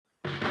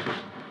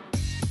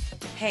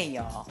Hey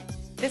y'all,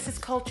 this is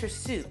Culture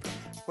Soup,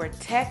 where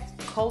tech,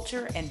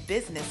 culture, and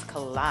business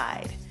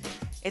collide.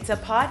 It's a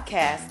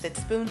podcast that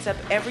spoons up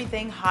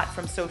everything hot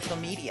from social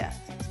media.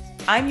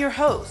 I'm your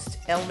host,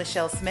 L.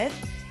 Michelle Smith,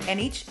 and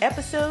each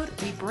episode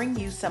we bring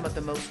you some of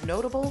the most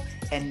notable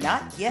and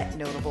not yet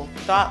notable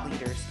thought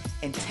leaders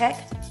in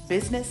tech,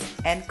 business,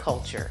 and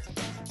culture.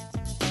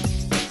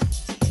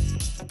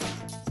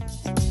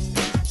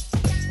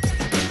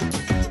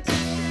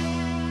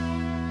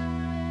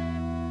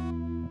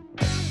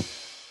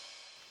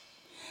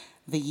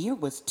 The year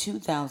was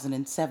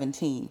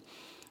 2017.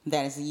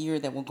 That is the year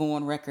that will go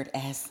on record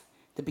as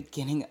the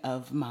beginning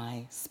of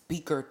my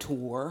speaker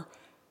tour.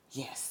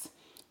 Yes.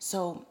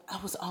 So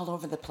I was all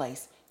over the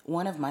place.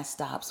 One of my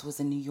stops was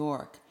in New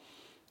York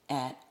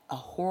at a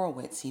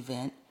Horowitz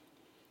event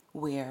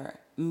where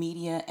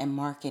media and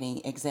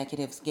marketing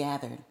executives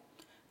gathered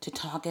to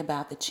talk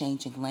about the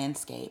changing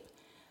landscape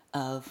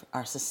of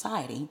our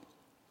society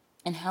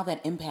and how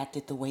that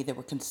impacted the way that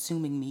we're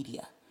consuming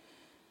media.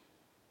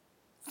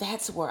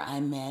 That's where I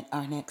met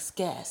our next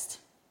guest.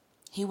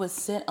 He would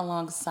sit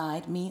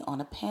alongside me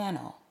on a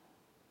panel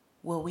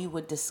where we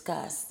would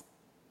discuss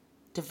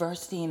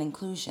diversity and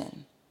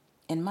inclusion.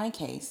 In my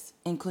case,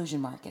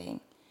 inclusion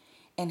marketing.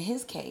 In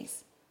his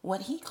case,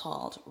 what he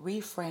called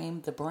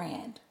reframe the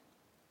brand.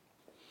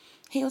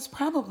 He was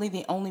probably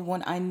the only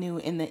one I knew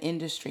in the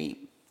industry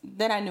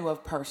that I knew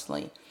of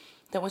personally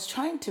that was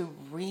trying to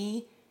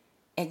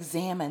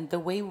re-examine the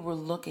way we were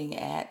looking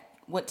at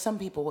what some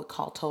people would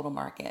call total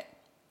market.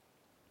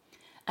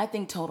 I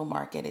think total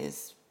market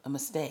is a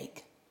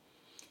mistake.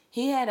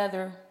 He had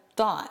other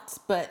thoughts,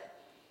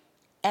 but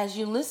as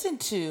you listen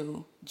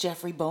to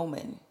Jeffrey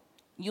Bowman,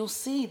 you'll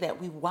see that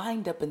we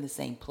wind up in the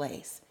same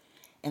place,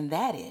 and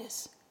that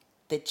is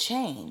that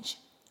change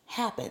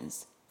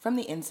happens from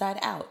the inside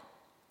out,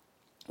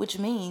 which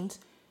means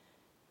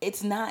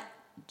it's not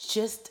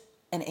just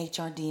an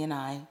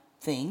HRD&I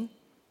thing.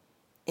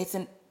 It's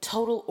a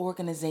total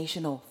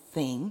organizational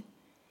thing,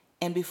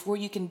 and before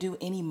you can do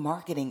any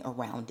marketing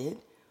around it,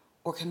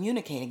 or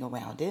communicating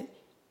around it,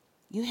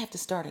 you have to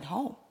start at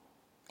home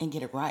and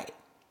get it right.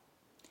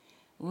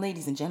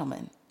 Ladies and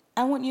gentlemen,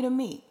 I want you to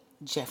meet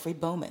Jeffrey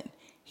Bowman.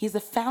 He's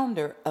the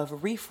founder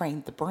of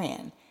Reframe the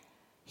Brand.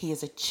 He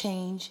is a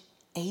change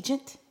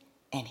agent,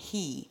 and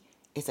he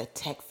is a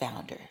tech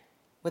founder.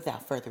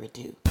 Without further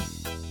ado,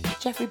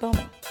 Jeffrey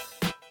Bowman.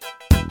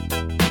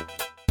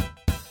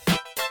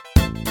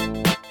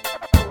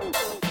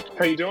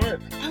 How you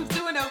doing? I'm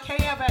doing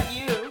okay. How about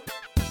you?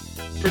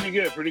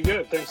 Pretty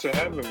good. Thanks for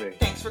having me.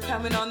 Thanks for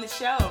coming on the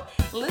show.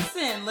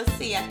 Listen, let's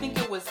see. I think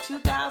it was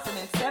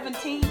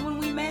 2017 when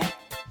we met.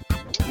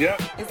 Yeah.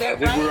 Is that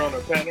right? I think we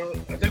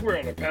were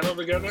on a panel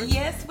together.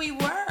 Yes, we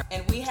were.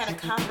 And we had a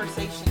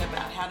conversation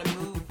about how to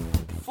move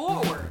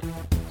forward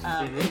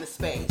in the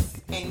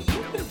space. And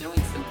you've been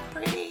doing some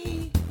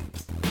pretty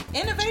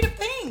innovative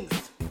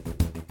things.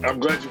 I'm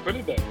glad you put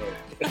it that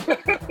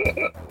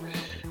way.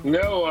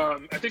 No,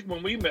 I think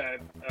when we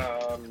met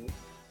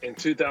in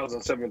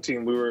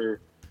 2017, we were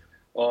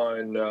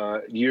on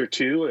year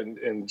two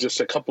and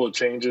just a couple of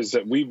changes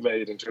that we've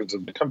made in terms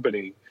of the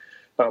company.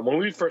 When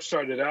we first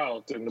started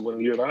out and when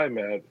you and I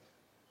met,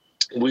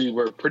 we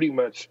were pretty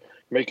much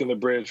making the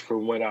bridge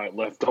from when I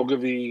left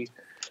Ogilvy.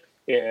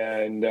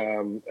 And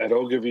at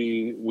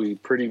Ogilvy, we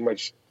pretty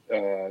much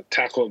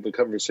tackled the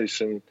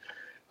conversation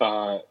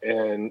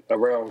and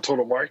around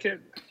total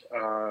market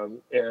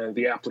and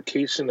the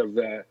application of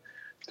that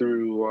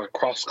through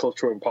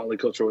cross-cultural and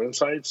polycultural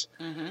insights.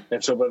 Mm-hmm.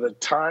 And so by the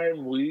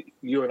time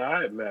you and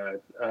I had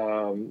met,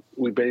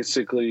 we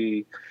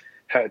basically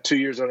had 2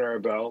 years under our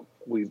belt.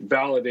 We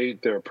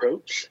validate their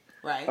approach.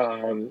 Right.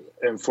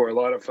 And for a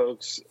lot of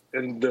folks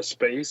in this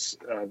space,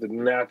 the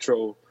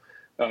natural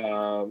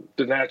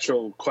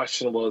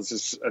question was,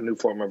 is this a new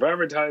form of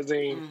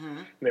advertising? Mm-hmm.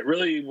 And it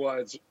really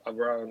was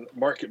around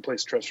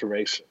marketplace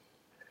transformation.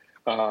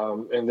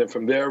 And then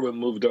from there, we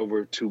moved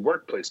over to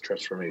workplace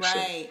transformation.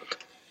 Right.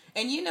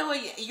 And you know,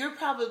 you're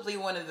probably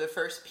one of the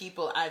first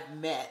people I've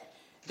met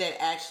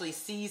that actually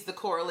sees the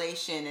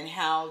correlation and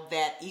how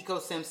that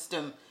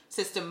ecosystem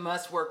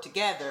must work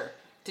together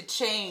to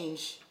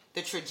change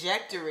the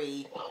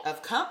trajectory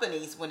of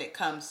companies when it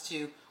comes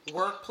to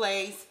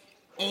workplace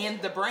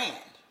and the brand,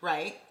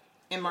 right?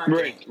 In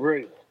marketing.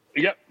 Right.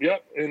 Yep.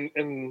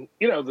 And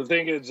you know, the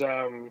thing is,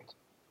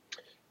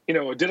 you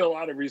know, I did a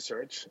lot of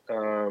research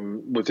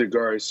with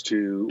regards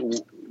to,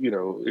 you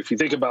know, if you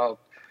think about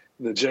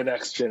the Gen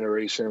X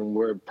generation,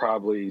 we're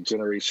probably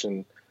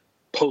generation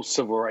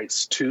post-civil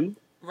rights too.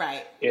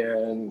 Right.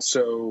 And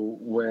so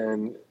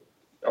when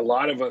a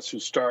lot of us who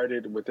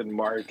started within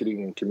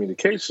marketing and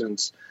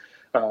communications,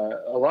 a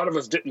lot of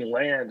us didn't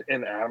land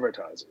in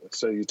advertising.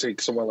 So you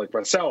take someone like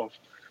myself,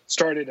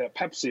 started at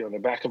Pepsi on the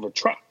back of a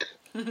truck.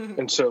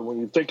 And so when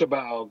you think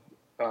about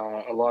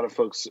a lot of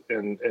folks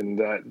in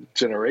that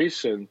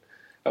generation,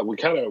 we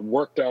kind of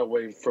worked our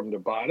way from the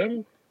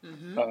bottom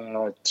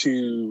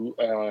to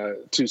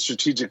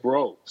strategic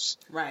roles.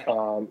 Right.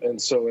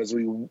 And so as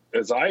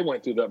I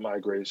went through that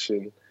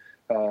migration,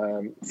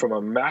 from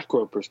a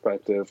macro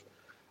perspective,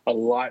 a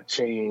lot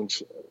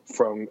changed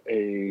from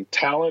a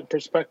talent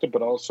perspective,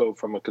 but also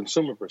from a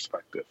consumer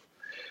perspective.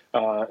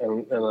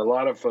 And a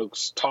lot of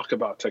folks talk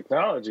about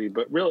technology,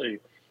 but really,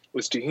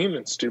 it's the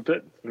human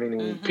stupid,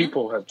 meaning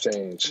people have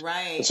changed.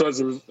 Right. And so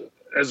as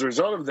a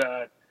result of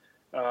that,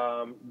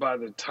 by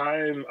the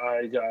time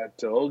I got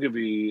to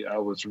Ogilvy, I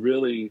was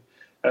really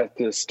at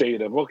this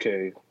state of,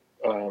 okay,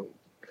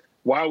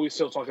 why are we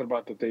still talking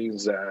about the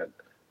things that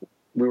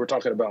we were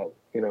talking about,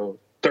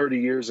 30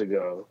 years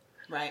ago?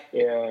 Right.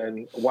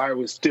 And why are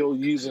we still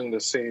using the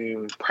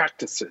same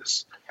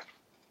practices?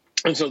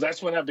 And so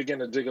that's when I began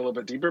to dig a little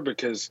bit deeper,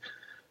 because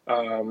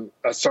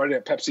I started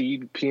at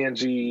Pepsi,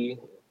 P&G,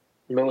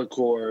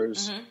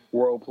 Millicors,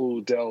 Whirlpool,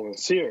 Dell, and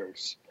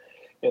Sears.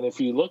 And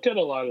if you look at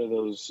a lot of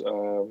those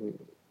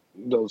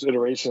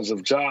iterations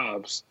of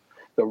jobs,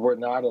 there were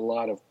not a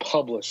lot of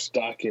published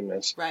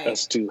documents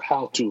as to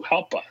how to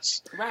help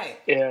us. Right.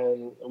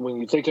 And when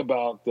you think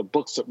about the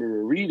books that we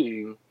were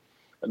reading,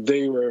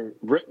 they were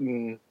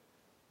written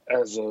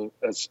as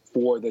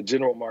for the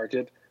general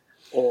market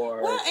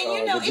or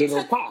the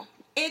general pop.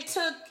 It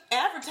took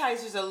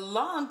advertisers a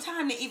long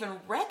time to even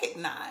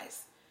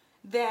recognize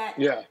that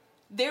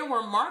there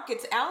were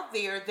markets out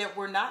there that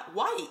were not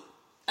white.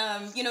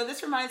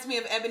 This reminds me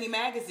of Ebony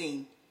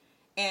Magazine.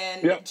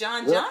 And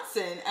John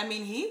Johnson, I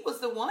mean, he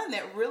was the one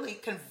that really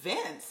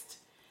convinced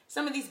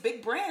some of these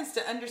big brands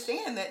to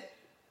understand that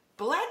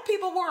Black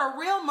people were a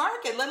real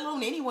market, let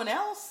alone anyone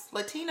else,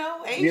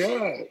 Latino,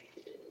 Asian.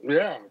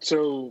 Yeah.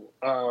 So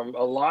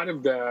a lot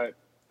of that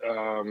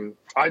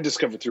I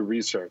discovered through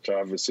research,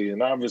 obviously.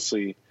 And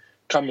obviously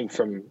coming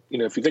from,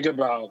 if you think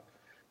about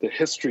the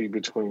history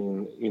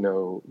between,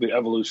 the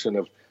evolution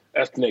of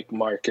ethnic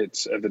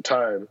markets at the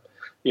time,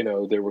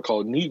 they were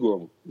called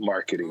Negro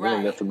marketing. Right.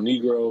 And then from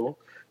Negro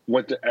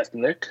went to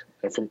ethnic,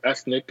 and from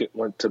ethnic it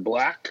went to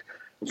Black,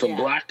 and from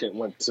Black it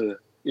went to,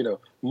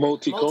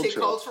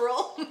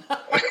 multicultural.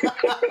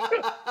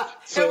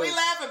 So we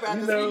laugh about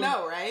this, we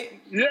know, right?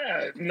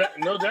 Yeah,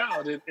 no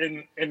doubt.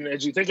 And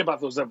as you think about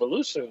those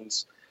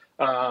evolutions,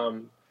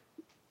 the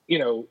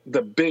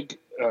big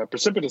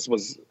precipitous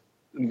was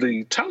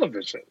the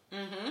television.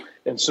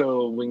 And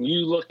so when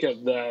you look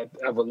at that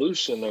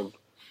evolution of,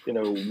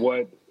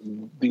 what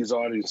these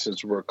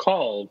audiences were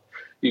called,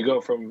 you go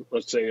from,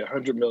 let's say,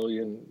 $100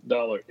 million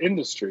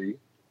industry,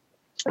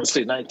 let's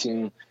say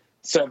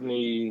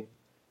 1970,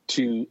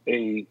 to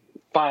a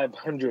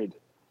 $500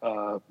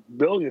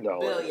 billion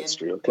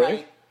industry,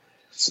 okay?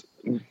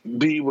 Right.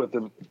 B with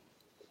the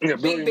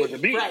billion with the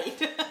B.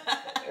 Right.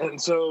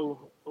 And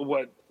so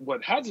what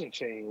hasn't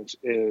changed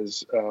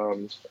is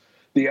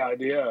the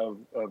idea of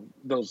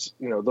those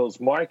those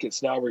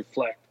markets now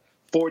reflect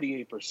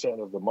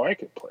 48% of the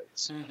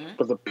marketplace,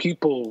 but the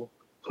people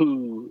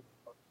who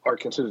are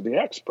considered the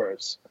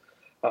experts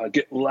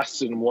get less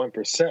than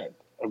 1%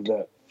 of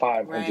that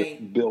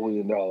 $500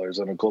 billion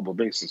on a global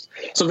basis.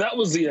 So that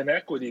was the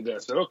inequity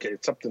that said, okay,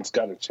 something's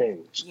got to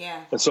change.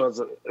 Yeah. And so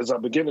as I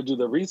began to do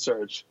the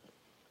research,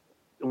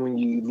 when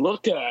you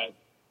look at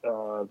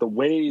the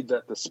way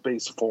that the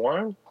space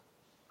formed,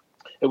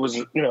 it was,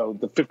 the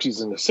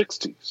 50s and the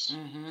 60s.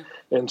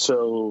 And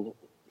so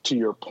to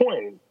your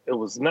point, it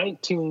was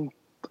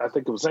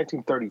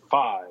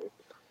 1935.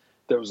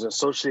 There was an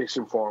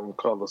association formed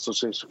called the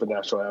Association for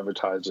National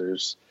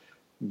Advertisers.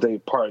 They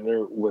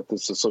partnered with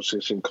this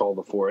association called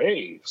the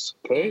 4As,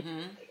 okay?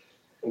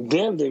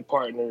 Then they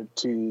partnered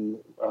to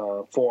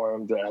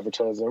form the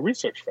Advertising and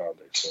Research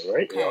Foundation,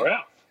 right? Okay.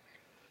 ARF.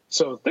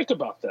 So think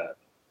about that.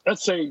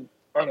 Let's say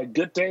on a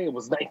good day, it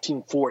was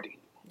 1940.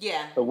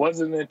 Yeah. It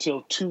wasn't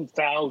until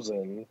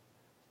 2000,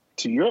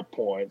 to your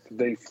point,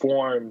 they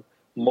formed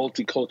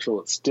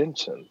multicultural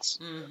extensions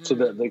so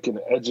that they can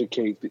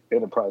educate the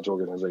enterprise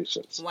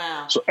organizations.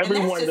 Wow. So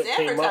everyone and that's just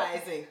that came up,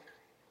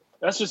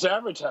 that's just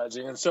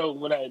advertising. And so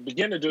when I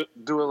began to do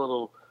a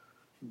little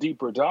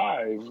deeper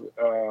dive,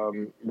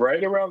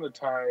 right around the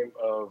time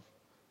of,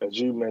 as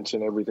you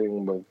mentioned,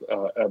 everything with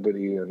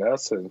Ebony and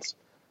Essence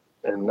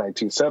in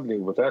 1970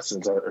 with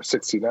Essence, or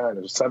 69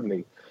 or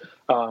 70,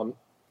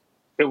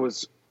 it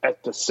was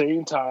at the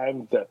same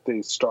time that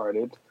they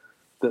started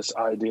this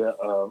idea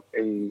of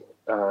a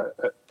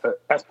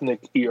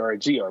ethnic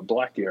ERG or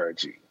Black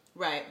ERG.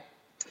 Right.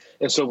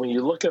 And so when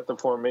you look at the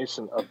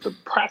formation of the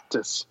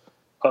practice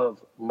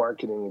of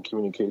marketing and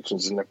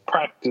communications and the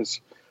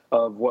practice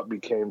of what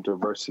became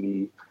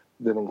diversity,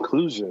 then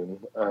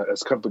inclusion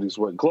as companies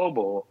went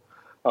global,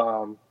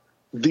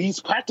 these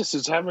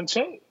practices haven't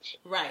changed.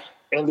 Right.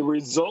 And the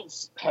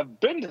results have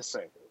been the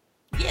same.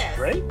 Yes.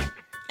 Right?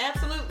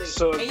 Absolutely.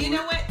 So and you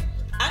know what?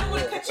 I don't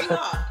want to cut you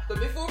off, but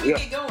before we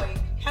get going,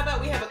 how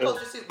about we have a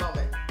culture soup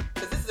moment?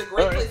 Because this is a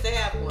great place to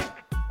have one.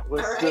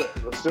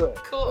 Let's do it.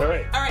 Cool. All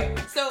right.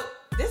 So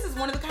this is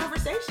one of the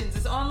conversations.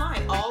 It's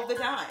online all the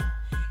time,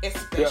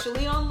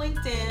 especially on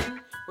LinkedIn.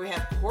 We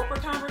have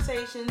corporate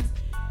conversations,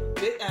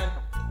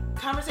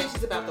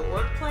 conversations about the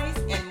workplace,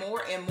 and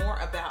more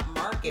about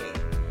marketing.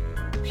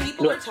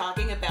 People are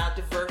talking about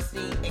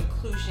diversity,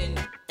 inclusion,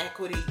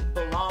 equity,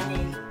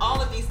 belonging,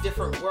 all of these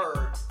different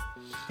words.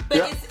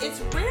 But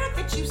it's rare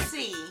that you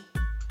see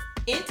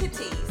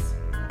entities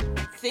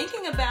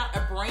thinking about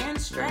a brand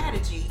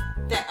strategy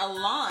that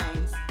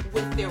aligns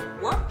with their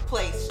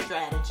workplace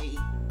strategy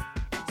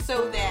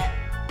so that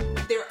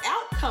their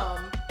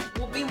outcome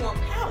will be more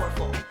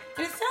powerful.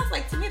 And it sounds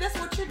like to me that's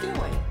what you're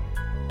doing.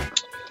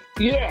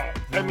 Yeah,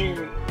 I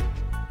mean,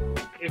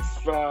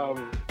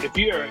 if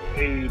you're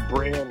a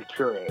brand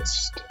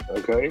purist,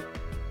 okay,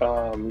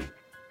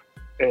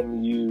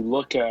 and you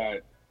look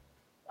at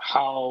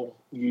how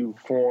you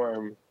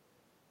form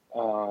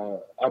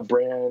a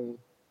brand,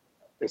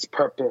 its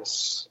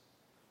purpose,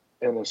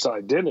 and its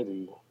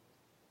identity,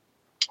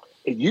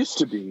 it used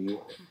to be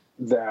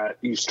that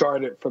you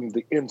started from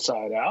the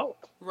inside out,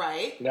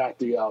 right? Not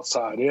the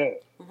outside in,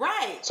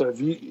 right? So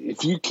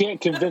if you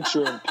can't convince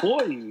your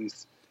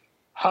employees,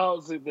 how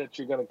is it that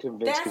you're going to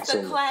convince That's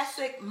consumers? the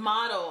classic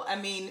model. I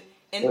mean,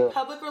 in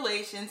public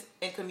relations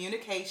and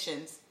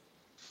communications,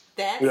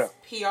 that's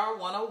PR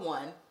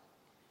 101.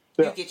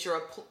 You get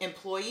your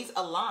employees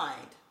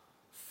aligned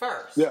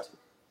first.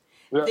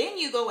 Then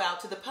you go out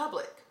to the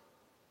public.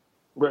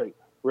 Right.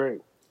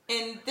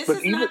 And this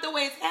is not the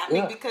way it's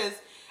happening because,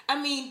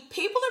 I mean,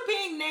 people are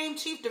being named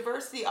Chief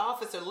Diversity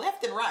Officer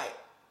left and right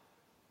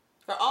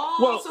for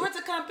all sorts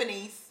of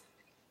companies.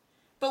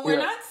 But we're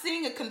not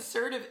seeing a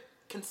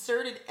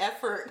concerted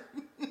effort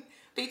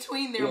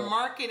between their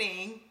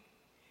marketing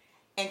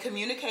and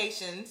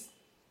communications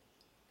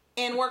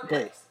and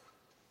workplace.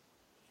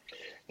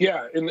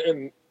 Yeah,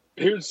 and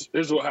here's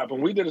what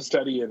happened. We did a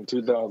study in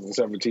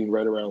 2017,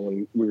 right around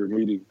when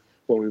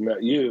we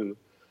met you.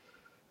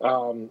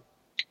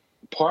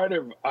 Part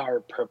of our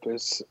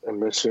purpose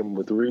and mission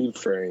with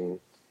Reframe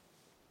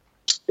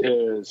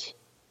is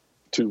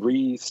to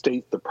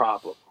restate the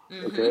problem,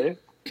 okay?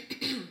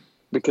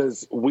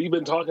 Because we've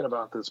been talking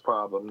about this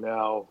problem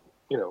now,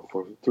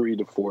 for 3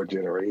 to 4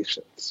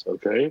 generations,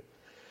 okay?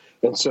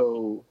 And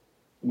so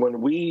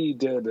when we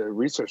did a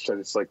research study,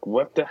 it's like,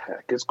 what the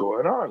heck is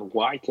going on?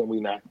 Why can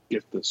we not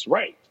get this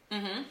right?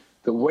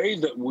 The way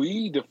that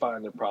we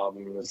define the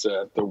problem is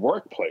that the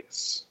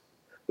workplace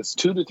is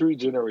 2 to 3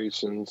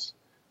 generations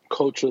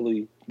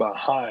culturally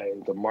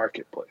behind the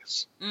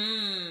marketplace.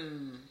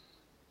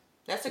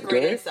 That's a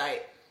great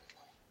insight.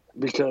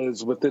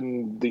 Because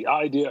within the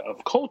idea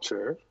of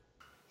culture,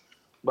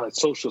 by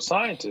social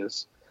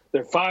scientists,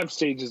 there are 5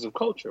 stages of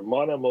culture: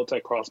 mono, multi,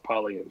 cross,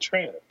 poly, and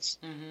trans.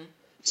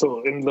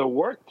 So in the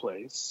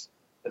workplace,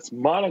 it's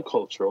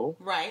monocultural.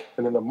 Right.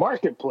 And in the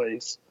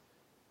marketplace,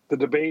 the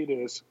debate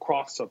is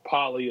cross or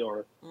poly,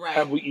 or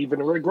have we even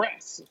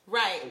regressed?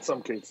 Right. In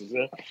some cases.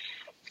 Yeah?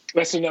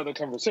 That's another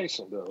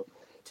conversation, though.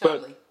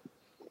 Totally.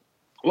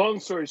 But long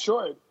story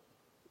short,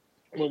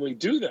 when we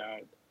do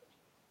that,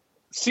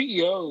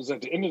 CEOs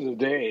at the end of the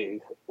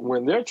day,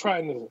 when they're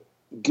trying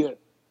to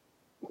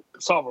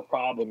solve a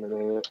problem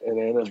and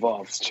it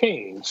involves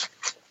change,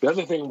 the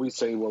other thing we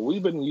say, well,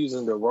 we've been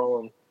using the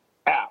wrong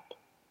app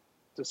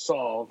to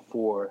solve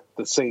for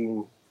the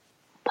same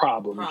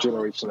problem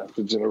generation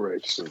after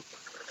generation.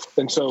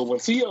 And so when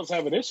CEOs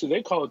have an issue,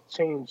 they call it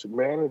change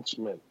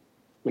management,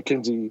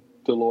 McKinsey,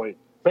 Deloitte,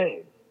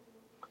 Bain,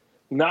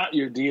 not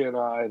your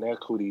D&I and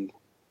equity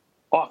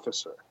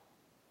officer,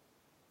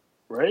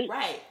 right?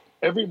 Right.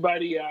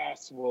 Everybody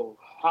asks, well,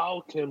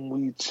 how can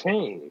we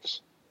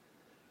change?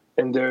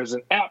 And there's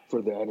an app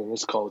for that, and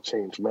it's called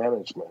change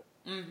management.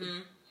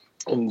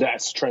 And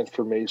that's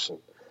transformation.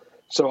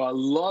 So I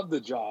love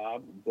the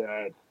job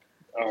that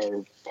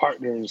our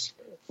partners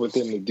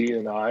within the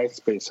D&I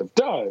space have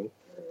done,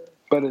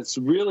 but it's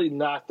really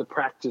not the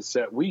practice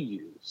that we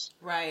use.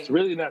 Right. It's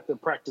really not the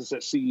practice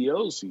that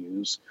CEOs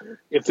use.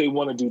 If they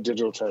want to do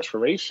digital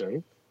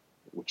transformation,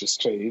 which is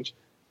change,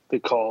 they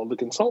call the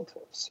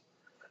consultants.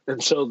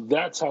 And so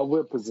that's how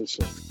we're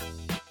positioned.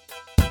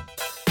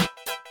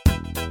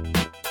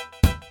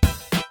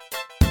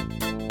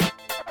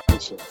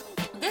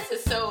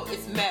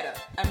 It's meta.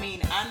 I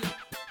mean,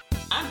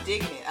 I'm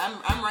digging it.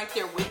 I'm right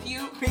there with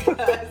you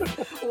because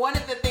one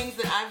of the things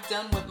that I've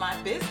done with my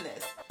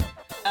business,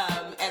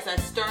 as I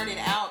started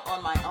out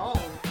on my own,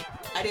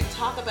 I didn't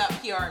talk about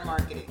PR and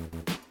marketing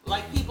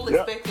like people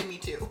expected me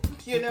to.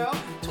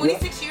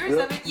 26 years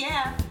of it,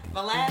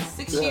 my last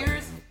 6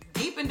 years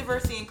deep in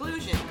diversity and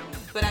inclusion.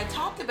 But I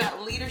talked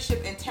about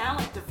leadership and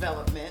talent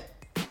development.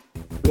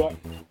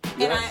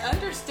 And I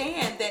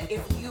understand that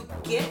if you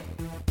get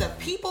the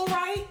people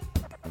right,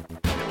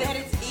 that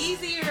it's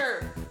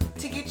easier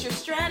to get your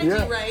strategy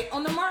right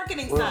on the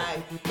marketing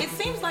side. It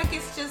seems like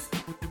it's just,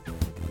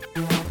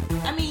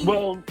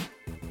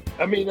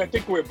 I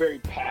think we're very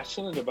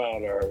passionate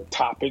about our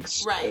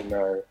topics. Right.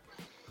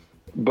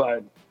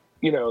 But,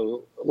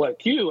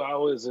 like you, I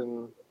was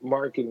in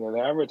marketing and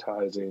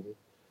advertising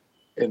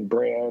and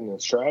brand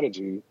and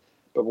strategy.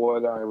 But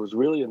what I was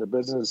really in the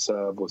business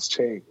of was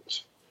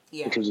change.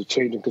 In terms of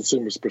changing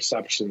consumers'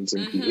 perceptions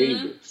and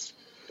behaviors.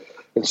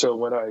 And so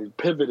when I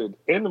pivoted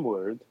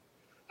inward,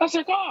 I was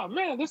like, oh,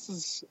 man, this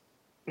is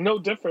no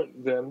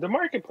different than the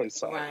marketplace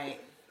side. Right.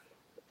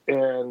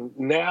 And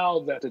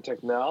now that the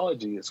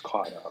technology is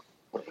caught up,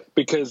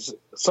 because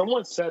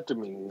someone said to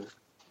me,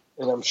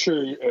 and I'm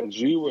sure as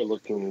you were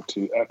looking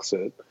to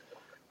exit,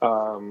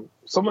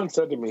 Someone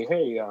said to me,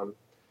 "Hey,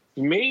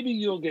 maybe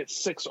you'll get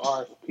 6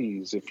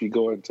 RFPs if you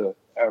go into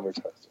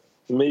advertising.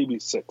 Maybe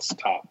 6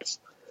 tops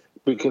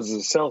because of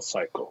the sales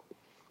cycle."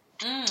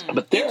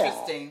 But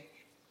Interesting.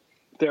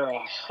 there are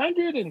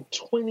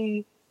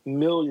 120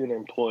 million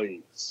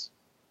employees.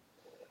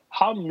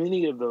 How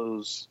many of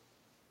those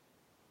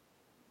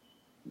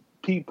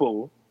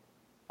people?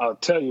 I'll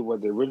tell you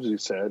what they originally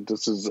said.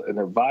 This is an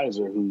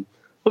advisor who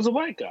was a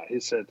white guy. He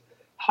said,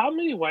 "How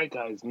many white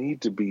guys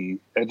need to be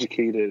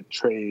educated,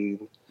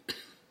 trained,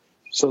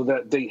 so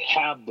that they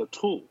have the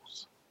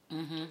tools?"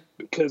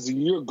 Because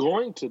you're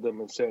going to them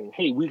and saying,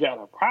 "Hey, we got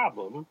a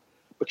problem,"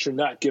 but you're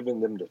not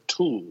giving them the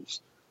tools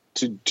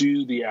to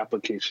do the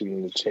application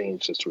and the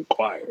change that's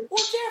required.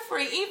 Well,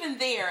 Jeffrey, even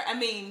there, I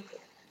mean,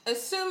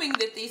 assuming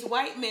that these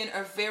white men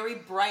are very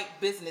bright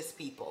business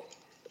people,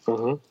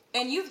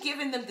 and you've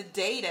given them the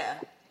data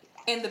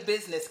and the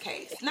business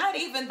case, not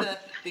even the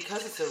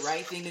because it's the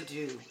right thing to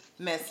do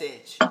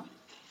message.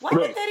 Why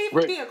would that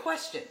even be a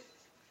question?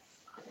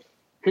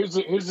 Here's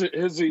the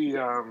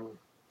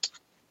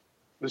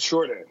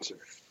short answer.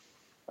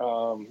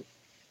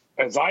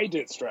 As I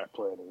did strat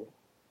planning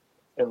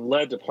and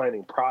led the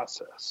planning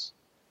process,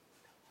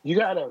 you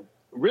got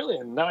really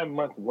a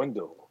 9-month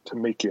window to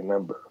make your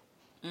number.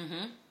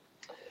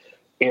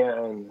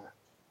 And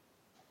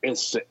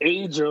it's the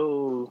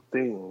age-old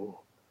thing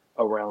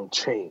around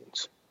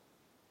change.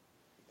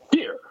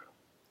 Fear.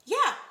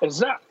 Yeah. It's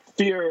not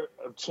fear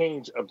of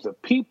change of the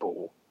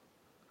people.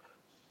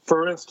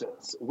 For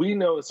instance, we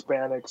know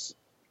Hispanics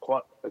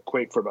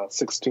equate for about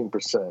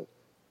 16%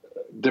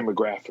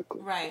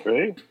 demographically.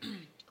 Right?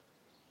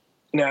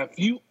 Now, if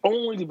you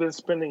only been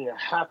spending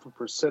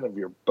 0.5% of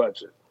your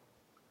budget,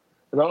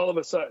 and all of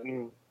a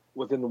sudden,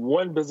 within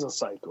one business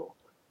cycle,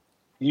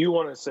 you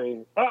want to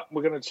say,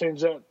 we're going to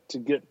change that to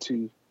get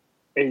to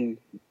a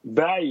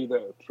value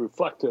that's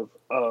reflective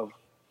of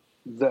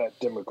that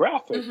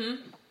demographic,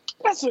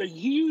 that's a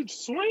huge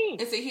swing.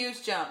 It's a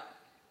huge jump.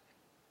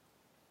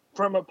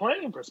 From a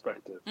planning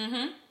perspective,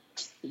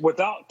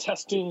 without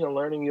testing and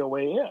learning your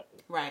way in.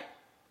 Right.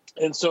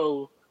 And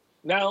so,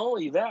 not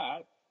only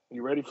that,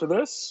 you ready for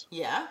this?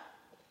 Yeah.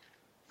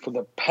 For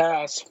the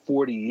past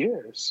 40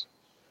 years,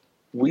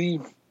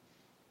 we've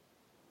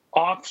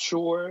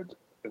offshored,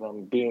 and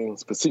I'm being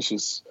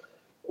facetious,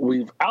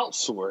 we've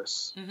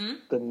outsourced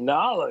the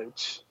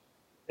knowledge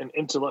and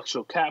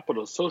intellectual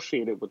capital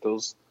associated with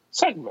those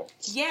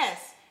segments.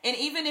 Yes. And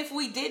even if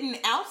we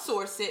didn't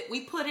outsource it,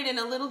 we put it in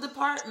a little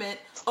department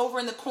over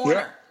in the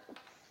corner.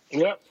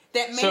 Yep.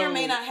 That may or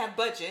may not have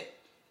budget.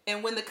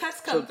 And when the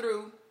cuts come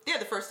through, they're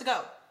the first to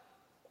go.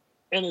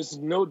 And it's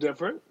no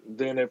different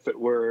than if it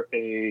were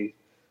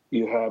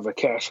you have a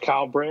cash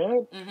cow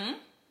brand.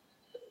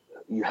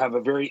 You have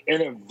a very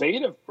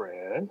innovative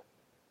brand.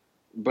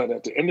 But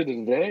at the end of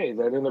the day,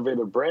 that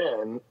innovative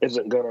brand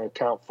isn't going to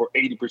account for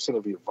 80%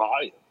 of your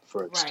volume,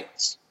 for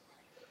instance.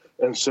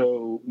 Right. And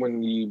so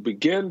when you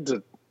begin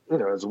to,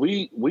 as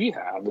we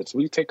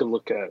take a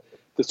look at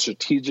the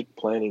strategic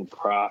planning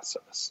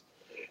process,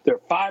 there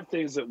are 5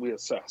 things that we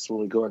assess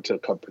when we go into a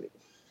company.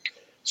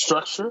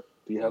 Structure,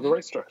 do you have the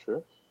right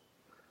structure?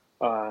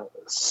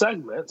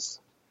 Segments,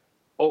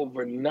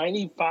 over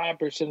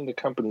 95% of the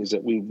companies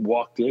that we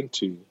walked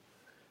into,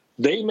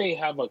 they may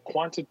have a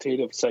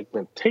quantitative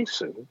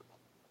segmentation,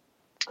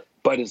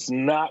 but it's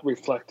not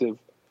reflective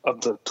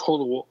of the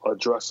total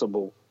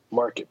addressable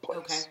marketplace.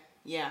 Okay,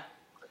 yeah.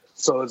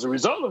 So as a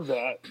result of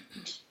that,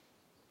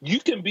 you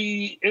can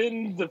be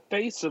in the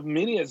face of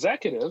many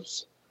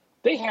executives.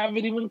 They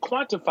haven't even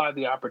quantified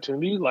the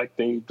opportunity like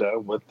they've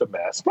done with the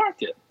mass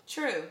market.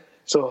 True.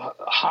 So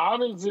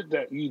how is it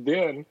that you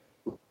then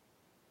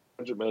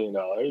 $100 million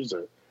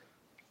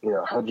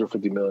or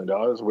 $150 million,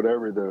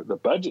 whatever the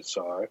budgets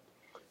are,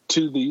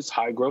 to these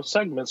high growth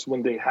segments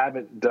when they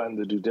haven't done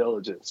the due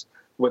diligence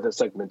with a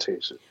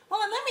segmentation?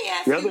 Well, and let me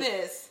ask you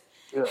this.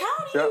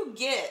 How do you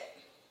get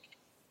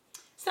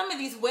some of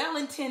these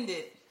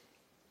well-intended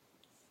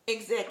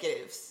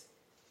executives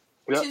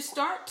to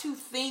start to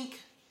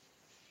think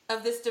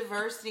of this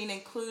diversity and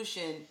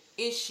inclusion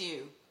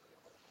issue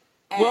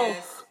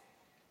as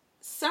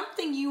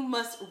something you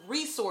must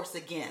resource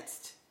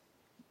against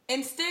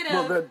instead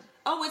of,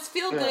 it's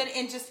feel good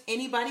and just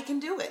anybody can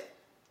do it?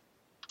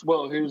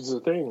 Well, here's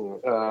the thing.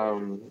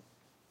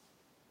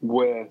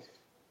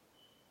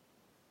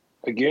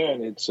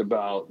 It's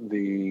about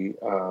the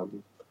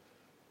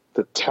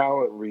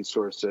talent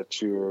resource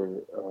that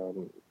you're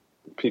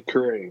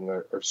procuring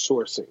or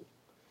sourcing.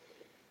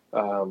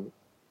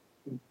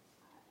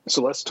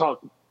 So let's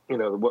talk,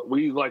 what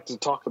we like to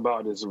talk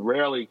about is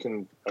rarely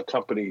can a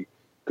company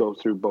go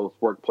through both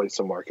workplace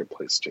and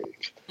marketplace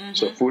change.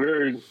 So if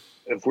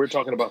we're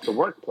talking about the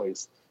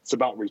workplace, it's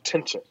about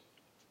retention.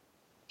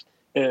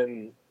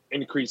 And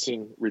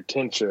increasing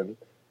retention,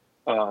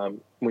 when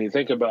you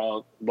think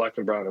about Black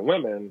and brown and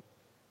women,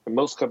 in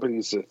most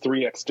companies, a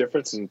 3x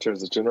difference in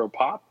terms of general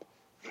pop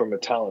from a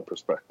talent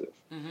perspective.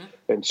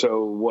 And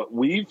so what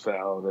we've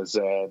found is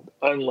that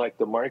unlike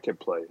the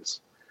marketplace,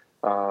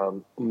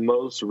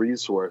 most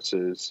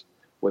resources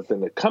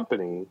within the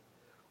company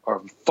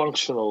are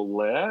functional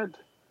led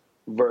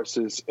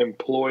versus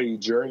employee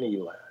journey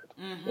led.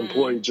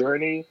 Employee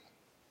journey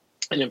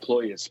and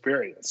employee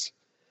experience.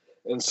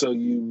 And so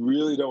you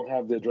really don't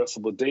have the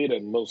addressable data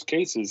in most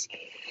cases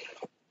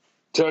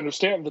to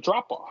understand the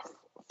drop off.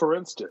 For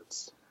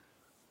instance,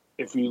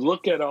 if you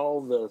look at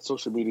all the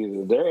social media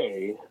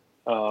today,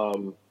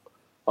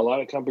 a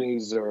lot of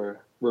companies are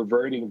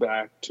reverting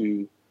back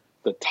to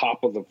the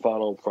top of the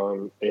funnel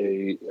from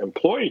a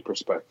employee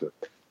perspective.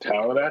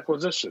 Talent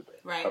acquisition.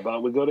 Right.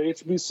 About we go to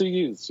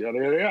HBCUs, yada,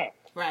 yada, yada.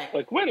 Right.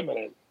 Like, wait a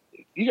minute.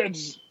 You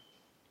guys,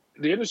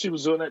 the industry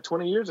was doing that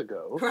 20 years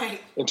ago.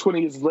 Right. And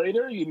 20 years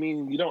later, you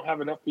mean you don't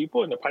have enough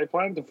people in the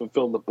pipeline to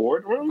fulfill the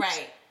boardrooms?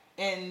 Right.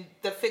 And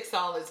the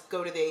fix-all is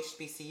go to the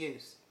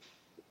HBCUs.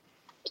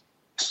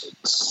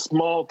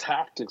 Small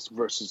tactics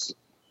versus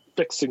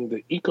fixing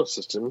the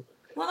ecosystem.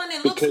 Well, and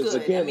it looks Because,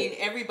 good. again, I mean,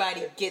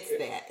 everybody gets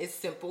that. It's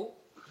simple.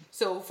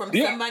 So from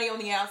Yeah. somebody on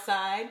the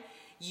outside,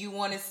 you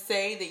want to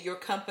say that your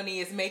company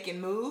is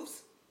making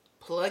moves,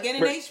 plug in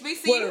an Right.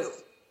 HBCU. Well,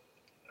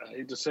 I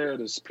hate to say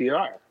it, it's PR,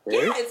 right?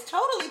 Yeah, it's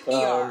totally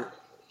PR.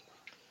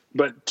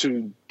 But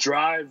to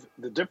drive,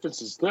 the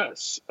difference is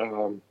this.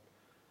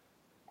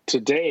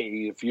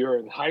 Today, if you're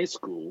in high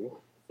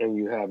school and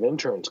you have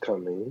interns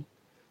coming,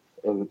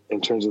 and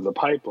in terms of the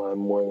pipeline,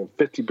 more than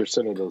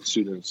 50% of those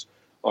students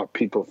are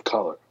people of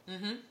color.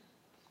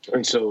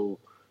 And so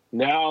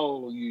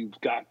now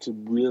you've got to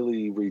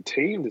really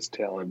retain this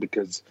talent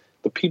because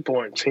the people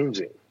aren't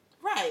changing.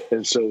 Right.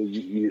 And so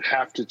you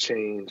have to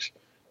change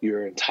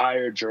your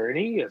entire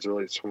journey as it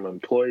relates from an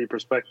employee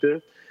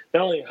perspective,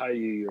 not only how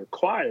you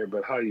acquire,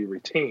 but how you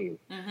retain.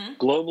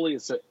 Globally,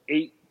 it's an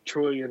 $8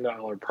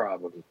 trillion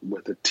problem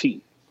with a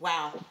T.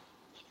 Wow.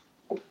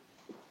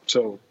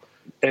 So,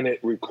 and it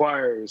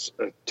requires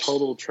a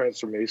total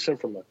transformation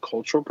from a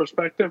cultural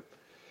perspective,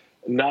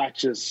 not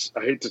just,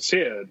 I hate to say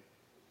it,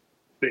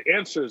 the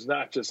answer is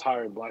not just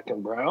hiring black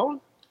and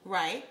brown,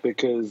 Right.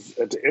 because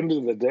at the end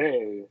of the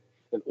day,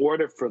 in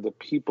order for the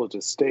people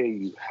to stay,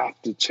 you have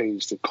to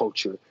change the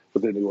culture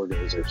within the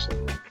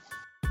organization.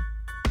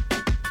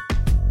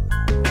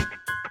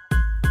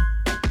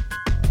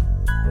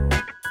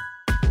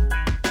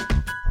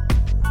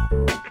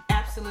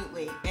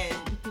 Absolutely.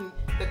 And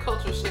the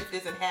cultural shift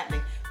isn't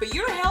happening. But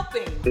you're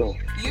helping. No.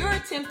 You're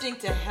attempting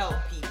to help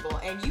people,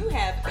 and you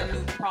have a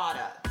new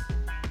product.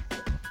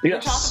 Can you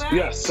talk Yes, about it?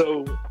 yes.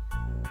 So,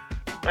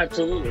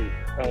 absolutely.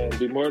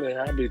 Be more than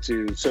happy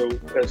to. So,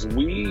 as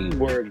we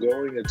were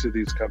going into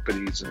these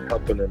companies and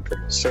helping them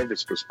from a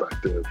service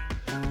perspective,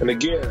 and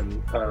again,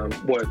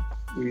 what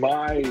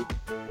my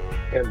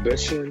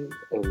ambition,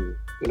 and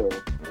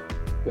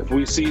if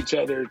we see each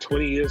other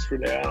 20 years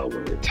from now,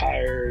 we're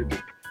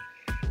retired,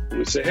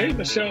 we say, "Hey,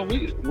 Michelle,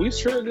 we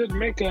sure did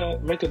make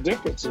a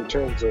difference in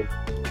terms of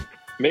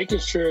making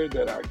sure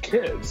that our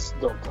kids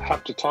don't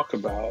have to talk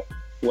about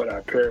what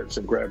our parents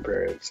and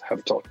grandparents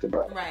have talked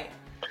about." Right.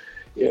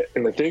 Yeah,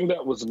 and the thing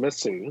that was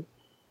missing,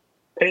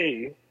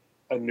 A,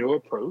 a new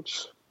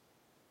approach,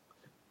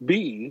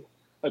 B,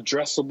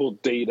 addressable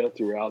data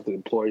throughout the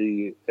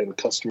employee and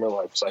customer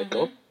life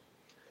cycle,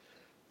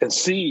 and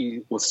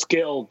C, was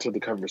scaled to the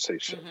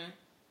conversation.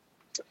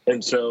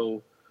 And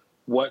so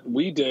what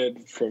we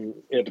did from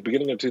at the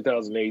beginning of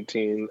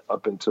 2018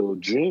 up until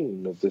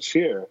June of this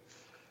year,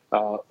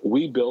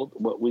 we built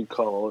what we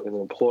call an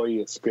employee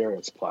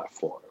experience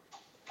platform.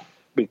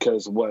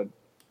 Because what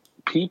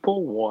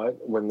people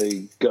want when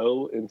they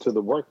go into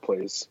the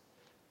workplace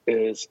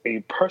is a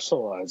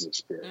personalized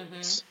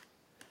experience,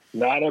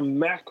 not a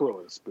macro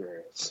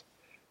experience.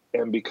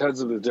 And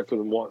because of the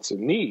different wants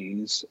and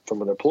needs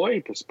from an employee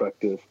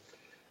perspective,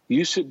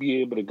 you should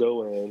be able to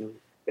go in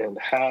and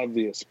have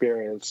the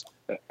experience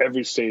at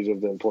every stage of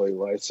the employee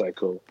life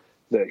cycle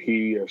that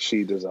he or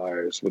she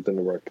desires within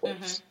the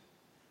workplace.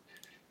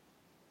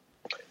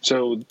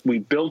 So we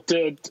built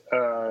it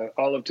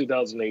all of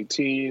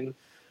 2018.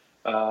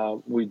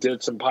 We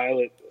did some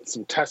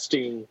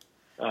testing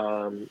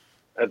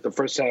at the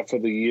first half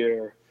of the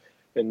year,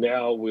 and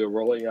now we're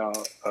rolling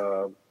out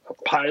a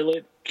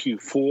pilot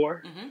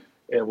Q4,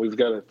 and we've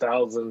got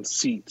 1,000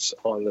 seats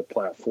on the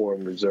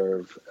platform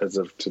reserved as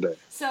of today.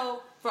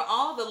 So for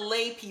all the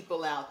lay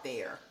people out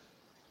there,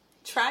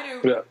 try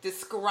to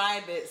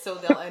describe it so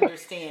they'll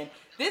understand.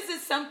 This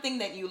is something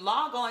that you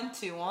log on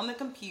to on the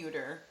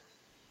computer,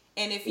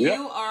 and if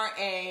you are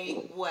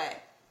a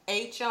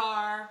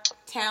HR,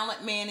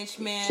 talent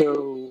management.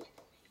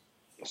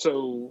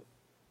 So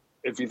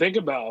if you think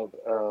about,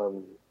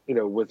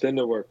 within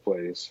the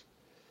workplace,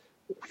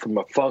 from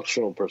a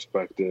functional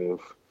perspective,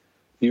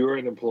 you're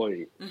an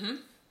employee.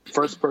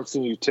 First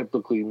person you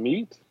typically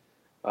meet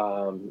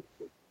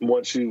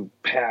once you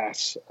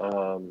pass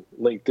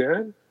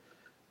LinkedIn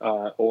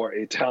or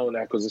a talent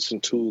acquisition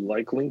tool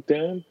like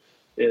LinkedIn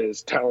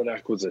is talent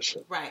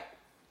acquisition. Right.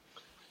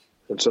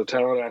 And so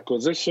talent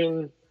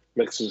acquisition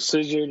makes a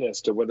decision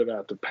as to whether or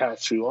not to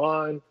pass you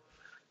on.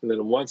 And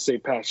then once they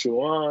pass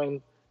you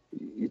on,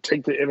 you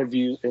take the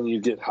interview and you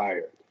get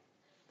hired.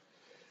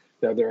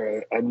 Now, there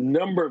are a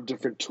number of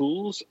different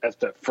tools at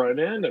the front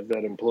end of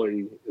that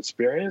employee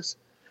experience,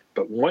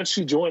 but once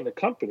you join the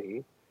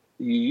company,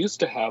 you used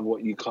to have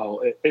what you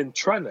call an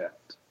intranet.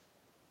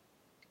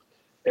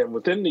 And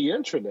within the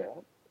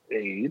intranet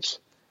age,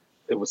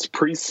 it was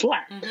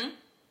pre-Slack. Mm-hmm.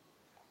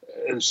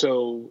 And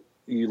so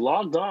you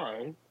logged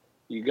on,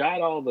 you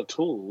got all the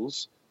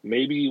tools,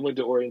 maybe you went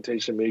to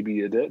orientation, maybe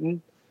you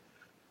didn't.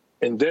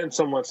 And then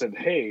someone said,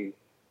 hey,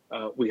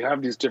 we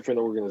have these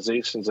different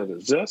organizations that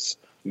exist.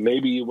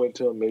 Maybe you went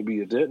to them, maybe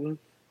you didn't.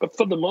 But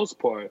for the most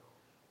part,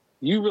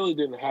 you really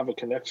didn't have a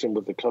connection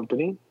with the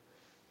company.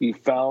 You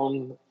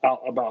found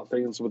out about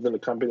things within the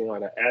company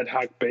on an ad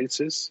hoc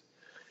basis.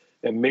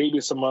 And maybe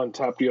someone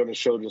tapped you on the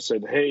shoulder and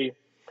said, hey,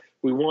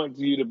 we want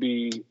you to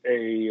be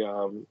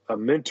a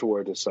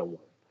mentor to someone.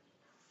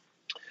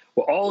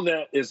 Well, all of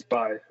that is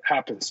by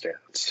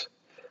happenstance.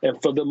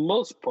 And for the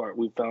most part,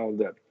 we found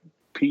that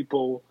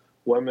people,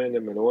 women,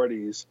 and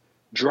minorities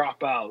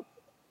drop out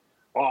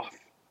off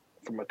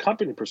from a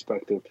company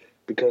perspective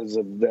because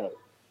of that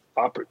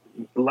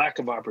lack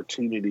of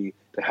opportunity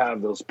to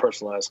have those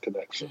personalized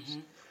connections.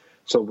 Mm-hmm.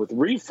 So with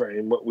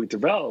Reframe, what we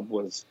developed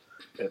was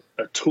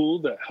a tool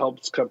that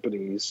helps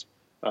companies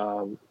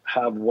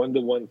have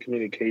one-to-one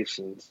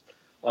communications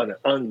on an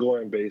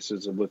ongoing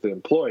basis with the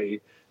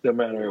employee, no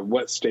matter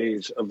what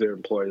stage of their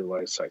employee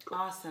life cycle.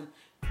 Awesome.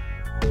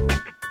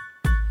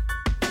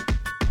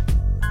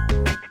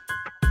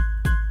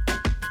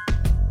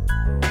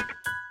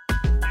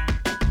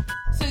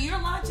 So you're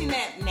launching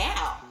that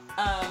now,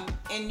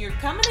 and you're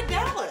coming to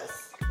Dallas.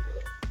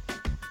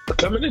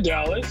 Coming to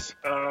Dallas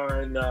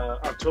on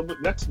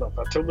next month,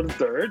 October the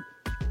 3rd.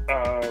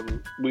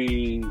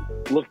 We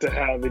look to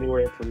have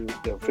anywhere from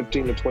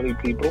 15 to 20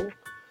 people.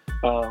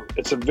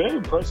 It's a very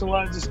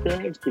personalized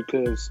experience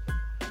because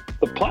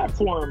the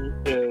platform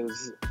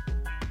is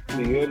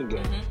the end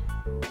game.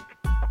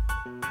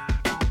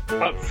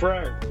 Mm-hmm. Up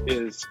front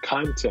is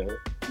content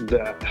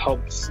that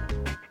helps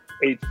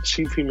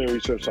chief human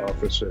resource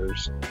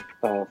officers,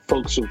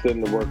 folks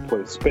within the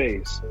workplace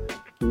space,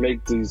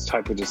 make these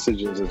type of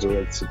decisions as it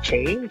relates to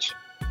change.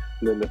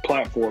 And then the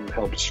platform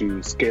helps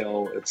you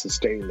scale and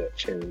sustain that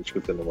change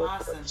within the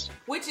workplace. Awesome.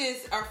 Which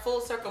is our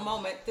full circle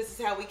moment. This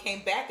is how we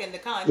came back into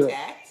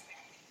contact,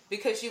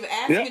 because you've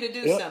asked me to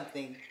do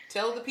something.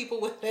 Tell the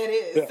people what that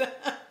is. Yeah.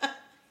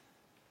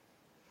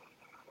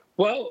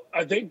 Well,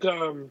 I think,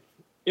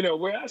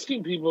 we're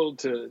asking people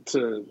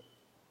to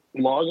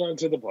log on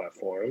to the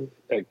platform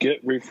at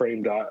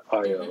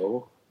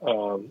getreframe.io.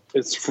 Mm-hmm.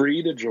 It's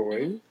free to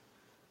join.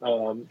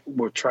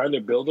 We're trying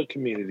to build a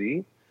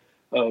community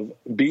of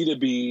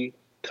B2B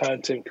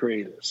content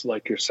creators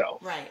like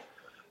yourself. Right.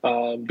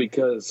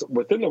 Because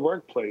within the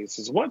workplace,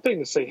 it's one thing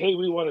to say, hey,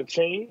 we want to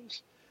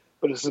change,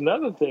 but it's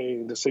another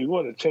thing to say we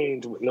want to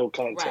change with no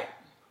content. Right.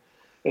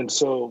 And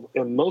so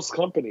in most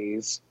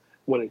companies,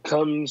 when it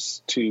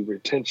comes to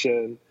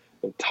retention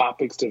and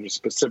topics that are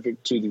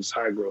specific to these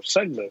high growth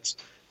segments,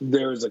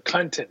 there's a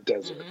content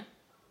desert. Mm-hmm.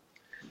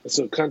 And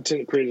so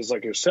content creators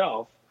like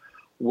yourself,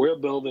 we're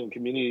building a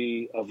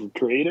community of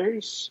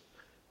creators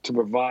to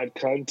provide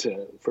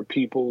content for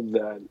people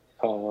that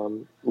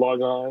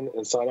log on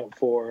and sign up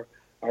for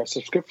our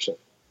subscription.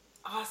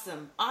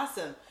 Awesome.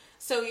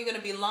 So you're going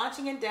to be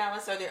launching in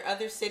Dallas. Are there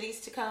other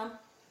cities to come?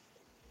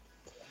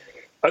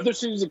 Other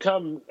cities to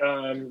come.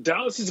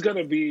 Dallas is going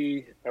to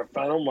be our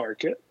final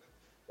market.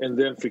 And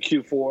then for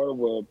Q4,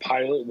 we'll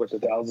pilot with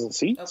 1,000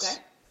 seats.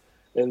 Okay.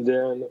 And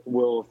then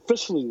we'll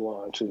officially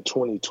launch in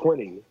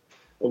 2020.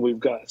 And we've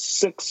got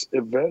 6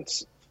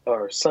 events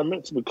or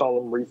summits. We call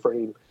them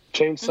Reframe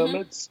Change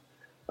Summits,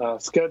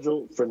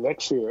 scheduled for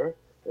next year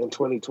in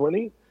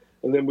 2020.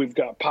 And then we've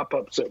got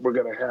pop-ups that we're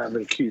going to have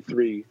in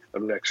Q3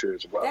 of next year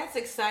as well. That's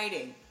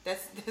exciting.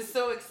 That's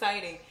so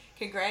exciting.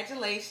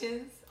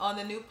 Congratulations on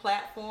the new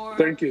platform.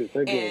 Thank you.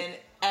 And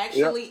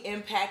actually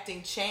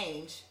impacting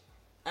change.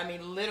 I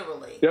mean,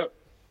 literally. Yep.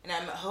 And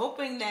I'm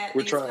hoping that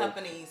these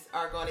companies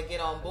are going to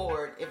get on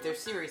board if they're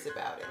serious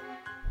about it.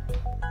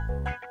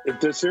 If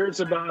they're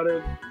serious about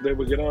it, they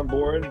will get on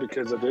board,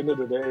 because at the end of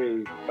the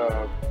day,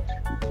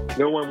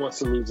 no one wants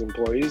to lose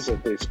employees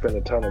if they spend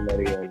a ton of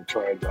money on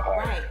trying to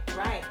hire.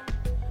 Right.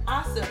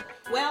 Awesome.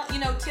 Well,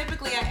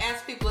 typically I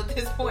ask people at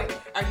this point,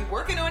 are you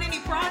working on any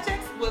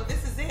projects? Well,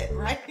 this is it,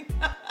 right?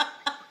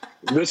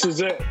 This is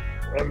it.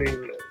 I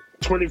mean,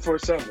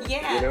 24/7.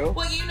 Yeah.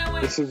 Well, you know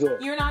what? This is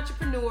it. You're an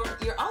entrepreneur.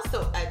 You're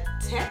also a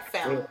tech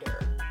founder.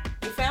 Yeah.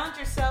 You found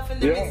yourself in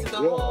the midst of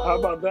the whole How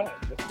about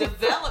that?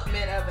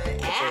 development of an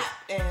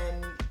app.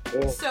 And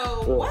what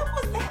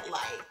was that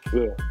like?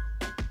 Yeah.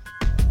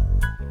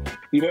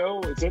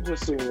 It's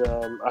interesting.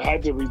 I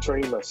had to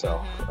retrain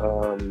myself.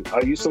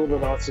 I used to live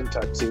in Austin,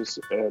 Texas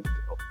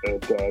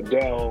at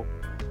Dell.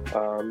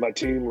 My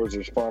team was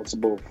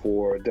responsible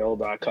for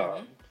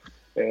Dell.com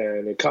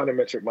and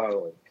econometric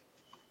modeling.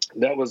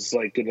 That was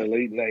like in the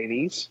late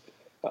 90s.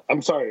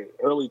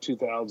 Early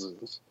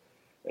 2000s.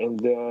 And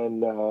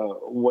then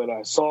when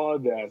I saw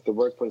that the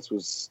workplace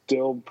was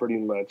still pretty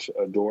much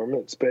a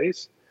dormant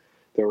space,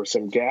 there were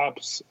some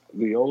gaps.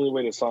 The only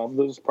way to solve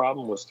those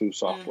problems was through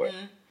software.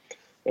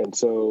 And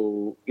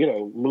so,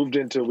 moved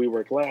into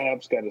WeWork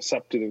Labs, got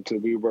accepted into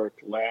WeWork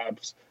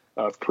Labs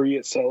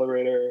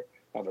pre-accelerator.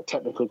 I'm a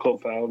technical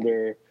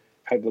co-founder,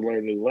 had to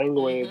learn new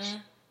language,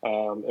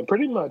 and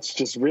pretty much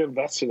just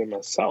reinvested in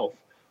myself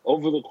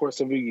over the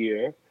course of a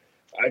year.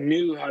 I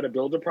knew how to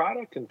build a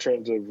product in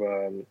terms of,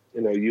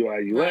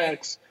 UI,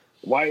 UX,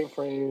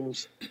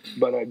 wireframes,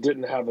 but I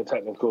didn't have a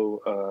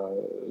technical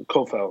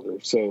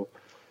co-founder. So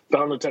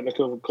found a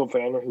technical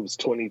co-founder who was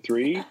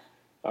 23.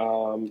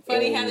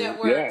 Funny how that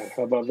works. Yeah,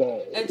 how about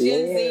that? A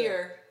Gen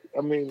Zer.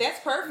 I mean,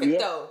 that's perfect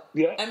though.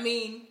 Yeah. I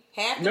mean,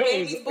 half the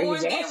babies born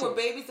then awesome. were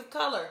babies of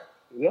color.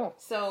 Yeah.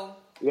 So.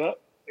 Yeah,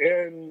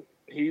 and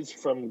he's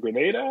from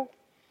Grenada.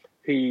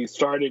 He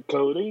started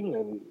coding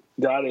and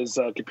got his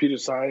computer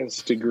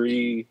science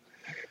degree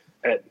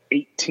at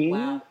 18.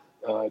 Wow.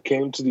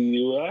 Came to the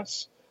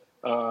U.S.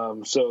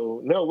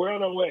 So no, we're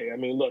on our way. I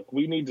mean, look,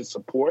 we need to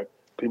support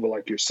people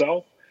like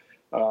yourself.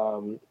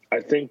 I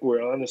think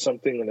we're onto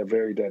something in a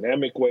very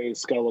dynamic way,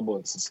 scalable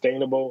and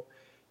sustainable.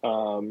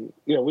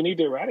 We need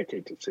to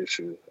eradicate this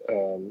issue.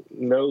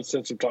 No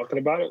sense of talking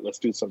about it. Let's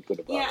do something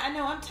about it. Yeah, I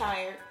know. I'm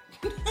tired.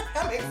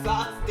 I'm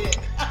exhausted.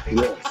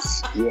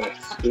 Yes.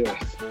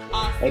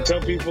 Awesome. I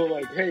tell people,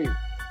 like, hey,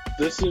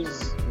 this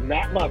is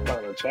not my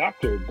final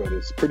chapter, but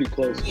it's pretty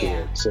close to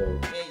it. So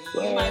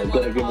I'm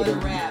going to give it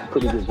a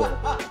pretty good one.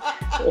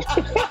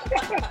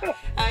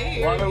 I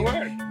hear a lot you. of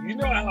work. You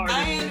know how hard it is.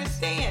 I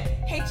understand.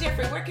 Hey,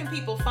 Jeffrey, where can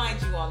people find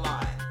you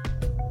online?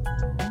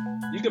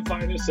 You can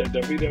find us at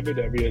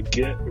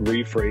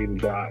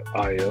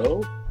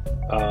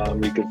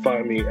www.getreframe.io. You can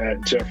find me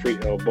at Jeffrey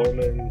L.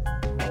 Bowman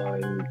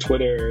on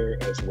Twitter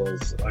as well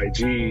as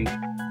IG.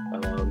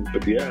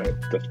 But yeah,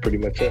 that's pretty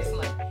much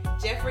Excellent.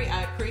 Jeffrey,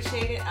 I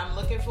appreciate it. I'm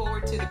looking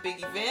forward to the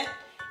big event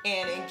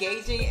and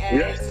engaging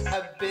as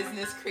a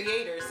business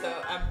creator. So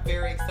I'm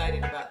very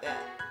excited about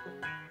that.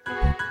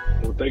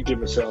 Well, thank you,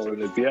 Michelle.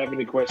 And if you have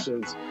any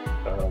questions,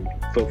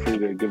 feel free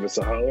to give us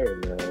a holler.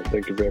 And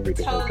thank you for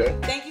everything. Totally. Okay.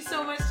 Thank you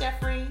so much,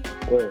 Jeffrey.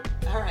 Well,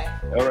 all right.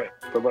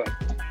 Bye-bye.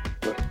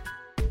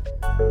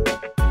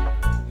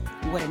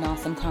 What an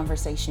awesome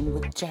conversation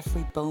with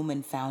Jeffrey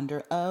Bowman,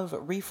 founder of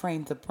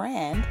Reframe the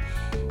Brand.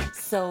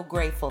 So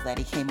grateful that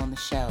he came on the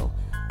show.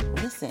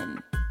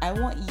 Listen, I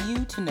want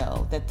you to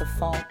know that the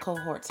fall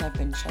cohorts have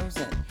been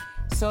chosen.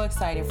 So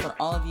excited for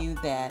all of you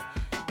that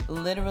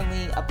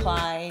literally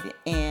applied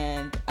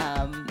and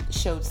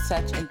showed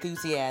such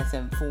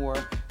enthusiasm for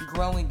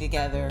growing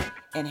together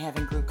and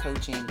having group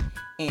coaching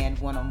and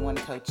one-on-one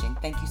coaching.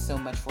 Thank you so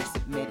much for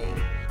submitting.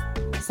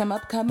 Some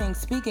upcoming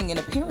speaking and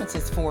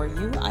appearances for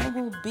you. I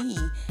will be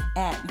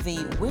at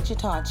the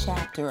Wichita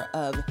chapter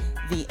of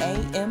the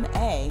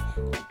AMA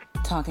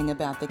talking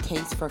about the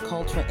case for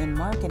culture in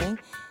marketing.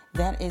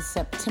 That is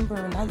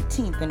September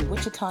 19th in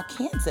Wichita,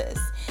 Kansas.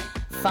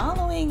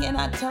 Following in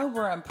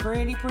October, I'm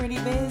pretty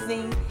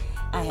busy.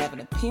 I have an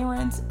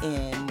appearance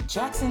in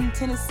Jackson,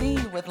 Tennessee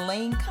with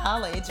Lane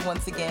College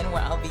once again,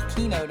 where I'll be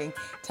keynoting,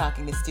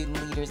 talking to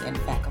student leaders and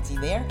faculty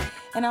there.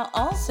 And I'll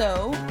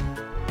also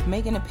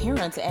make an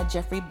appearance at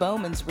Jeffrey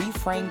Bowman's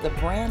Reframe the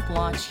Brand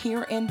launch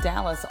here in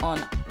Dallas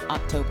on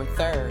October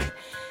 3rd.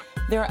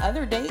 There are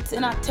other dates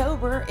in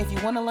October. If you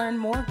want to learn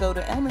more, go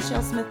to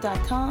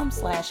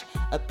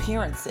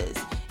lmichellesmith.com/appearances.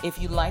 If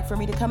you'd like for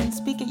me to come and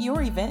speak at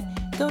your event,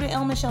 go to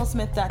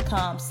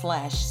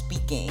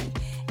lmichellesmith.com/speaking.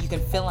 You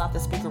can fill out the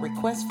speaker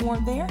request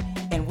form there,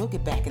 and we'll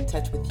get back in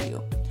touch with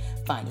you.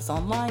 Find us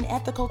online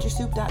at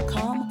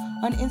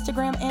theculturesoup.com, on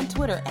Instagram and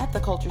Twitter at The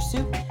Culture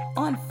Soup,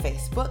 on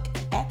Facebook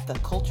at The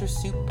Culture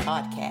Soup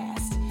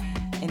Podcast.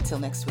 Until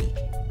next week.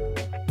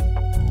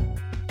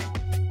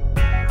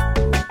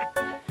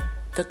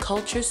 The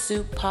Culture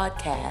Soup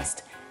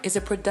Podcast is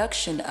a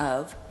production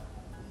of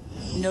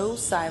No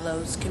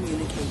Silos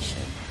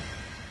Communication.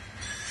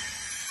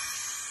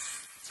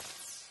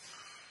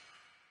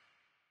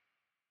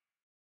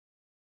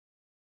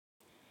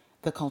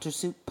 The Culture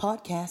Soup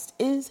Podcast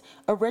is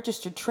a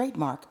registered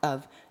trademark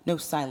of No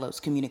Silos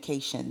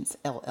Communications,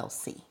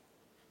 LLC.